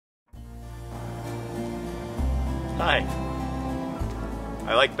Hi.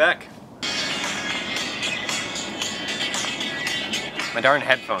 I like Beck. My darn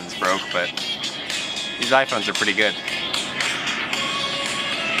headphones broke, but these iPhones are pretty good.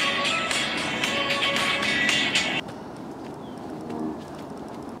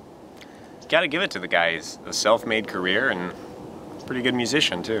 Gotta give it to the guy. He's a self-made career and pretty good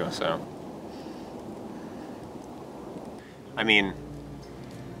musician too, so. I mean,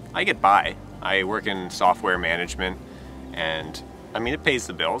 I get by. I work in software management and I mean, it pays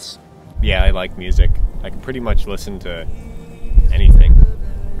the bills. Yeah, I like music. I can pretty much listen to anything.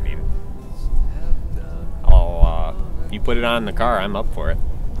 I mean, you put it on in the car, I'm up for it.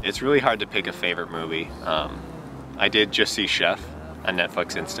 It's really hard to pick a favorite movie. I did just see Chef on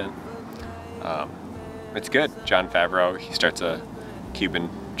Netflix Instant. It's good. Jon Favreau, he starts a Cuban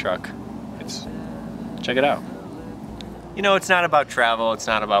truck. Check it out. You know, it's not about travel, it's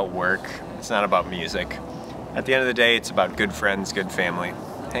not about work, it's not about music. At the end of the day, it's about good friends, good family,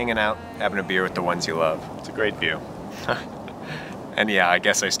 hanging out, having a beer with the ones you love. It's a great view. And yeah, I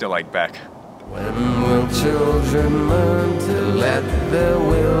guess I still like Beck. When will children learn to let their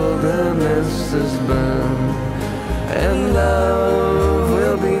wildernesses burn and love